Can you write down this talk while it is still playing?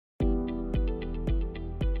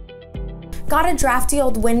Got a drafty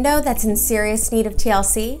old window that's in serious need of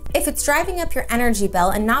TLC? If it's driving up your energy bill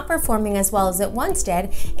and not performing as well as it once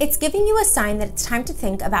did, it's giving you a sign that it's time to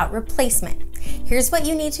think about replacement. Here's what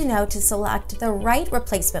you need to know to select the right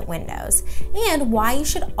replacement windows and why you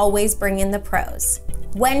should always bring in the pros.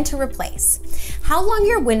 When to replace. How long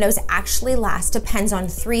your windows actually last depends on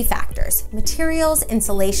 3 factors: materials,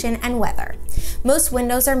 insulation, and weather. Most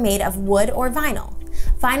windows are made of wood or vinyl.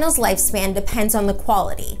 Vinyl's lifespan depends on the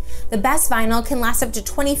quality. The best vinyl can last up to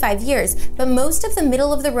 25 years, but most of the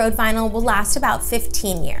middle-of-the-road vinyl will last about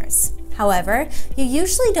 15 years. However, you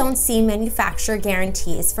usually don't see manufacturer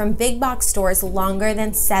guarantees from big box stores longer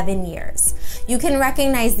than 7 years. You can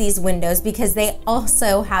recognize these windows because they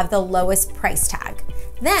also have the lowest price tag.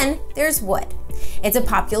 Then there's wood. It's a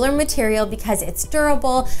popular material because it's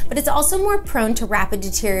durable, but it's also more prone to rapid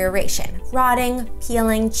deterioration, rotting,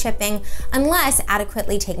 peeling, chipping, unless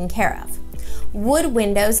adequately taken care of. Wood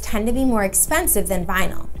windows tend to be more expensive than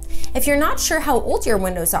vinyl. If you're not sure how old your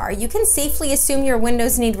windows are, you can safely assume your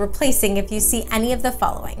windows need replacing if you see any of the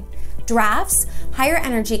following: drafts, higher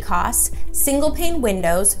energy costs, single pane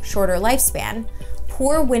windows, shorter lifespan,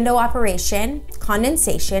 poor window operation,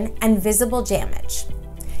 condensation, and visible damage.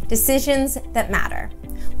 Decisions that matter.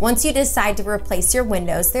 Once you decide to replace your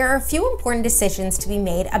windows, there are a few important decisions to be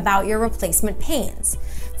made about your replacement panes: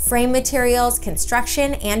 frame materials,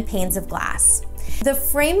 construction, and panes of glass. The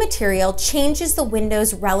frame material changes the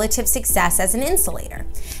window's relative success as an insulator.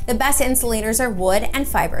 The best insulators are wood and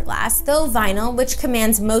fiberglass, though vinyl, which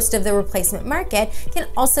commands most of the replacement market, can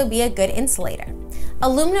also be a good insulator.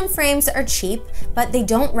 Aluminum frames are cheap, but they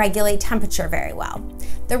don't regulate temperature very well.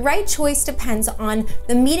 The right choice depends on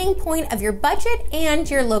the meeting point of your budget and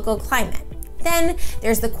your local climate. Then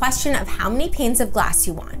there's the question of how many panes of glass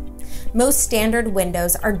you want. Most standard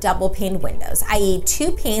windows are double pane windows, i.e.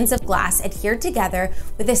 2 panes of glass adhered together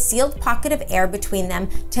with a sealed pocket of air between them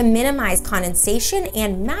to minimize condensation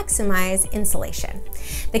and maximize insulation.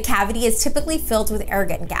 The cavity is typically filled with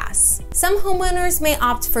argon gas. Some homeowners may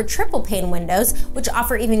opt for triple pane windows, which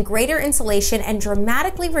offer even greater insulation and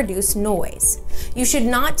dramatically reduce noise. You should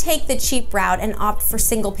not take the cheap route and opt for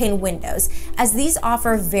single pane windows, as these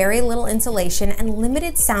offer very little insulation and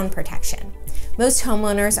limited sound protection. Most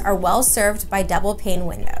homeowners are well served by double pane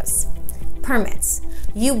windows. Permits.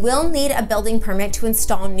 You will need a building permit to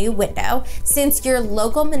install a new window, since your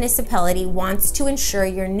local municipality wants to ensure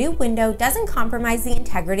your new window doesn't compromise the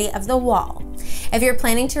integrity of the wall. If you're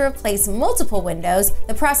planning to replace multiple windows,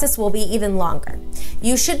 the process will be even longer.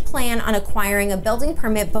 You should plan on acquiring a building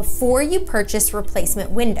permit before you purchase replacement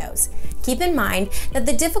windows. Keep in mind that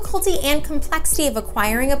the difficulty and complexity of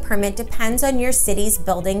acquiring a permit depends on your city's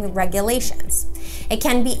building regulations. It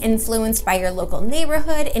can be influenced by your local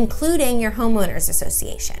neighborhood, including your homeowners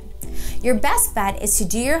association. Your best bet is to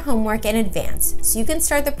do your homework in advance so you can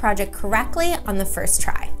start the project correctly on the first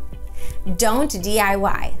try. Don't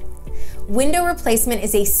DIY. Window replacement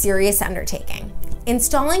is a serious undertaking.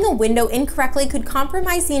 Installing a window incorrectly could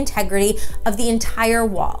compromise the integrity of the entire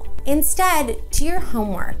wall. Instead, do your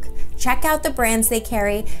homework. Check out the brands they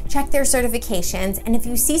carry, check their certifications, and if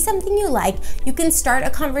you see something you like, you can start a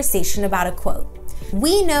conversation about a quote.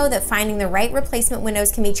 We know that finding the right replacement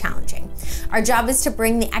windows can be challenging. Our job is to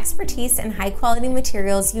bring the expertise and high-quality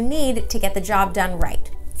materials you need to get the job done right.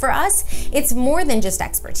 For us, it's more than just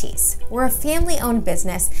expertise. We're a family-owned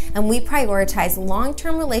business, and we prioritize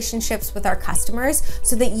long-term relationships with our customers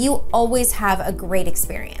so that you always have a great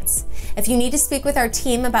experience. If you need to speak with our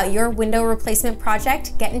team about your window replacement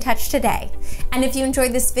project, get in touch today. And if you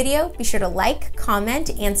enjoyed this video, be sure to like, comment,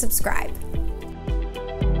 and subscribe.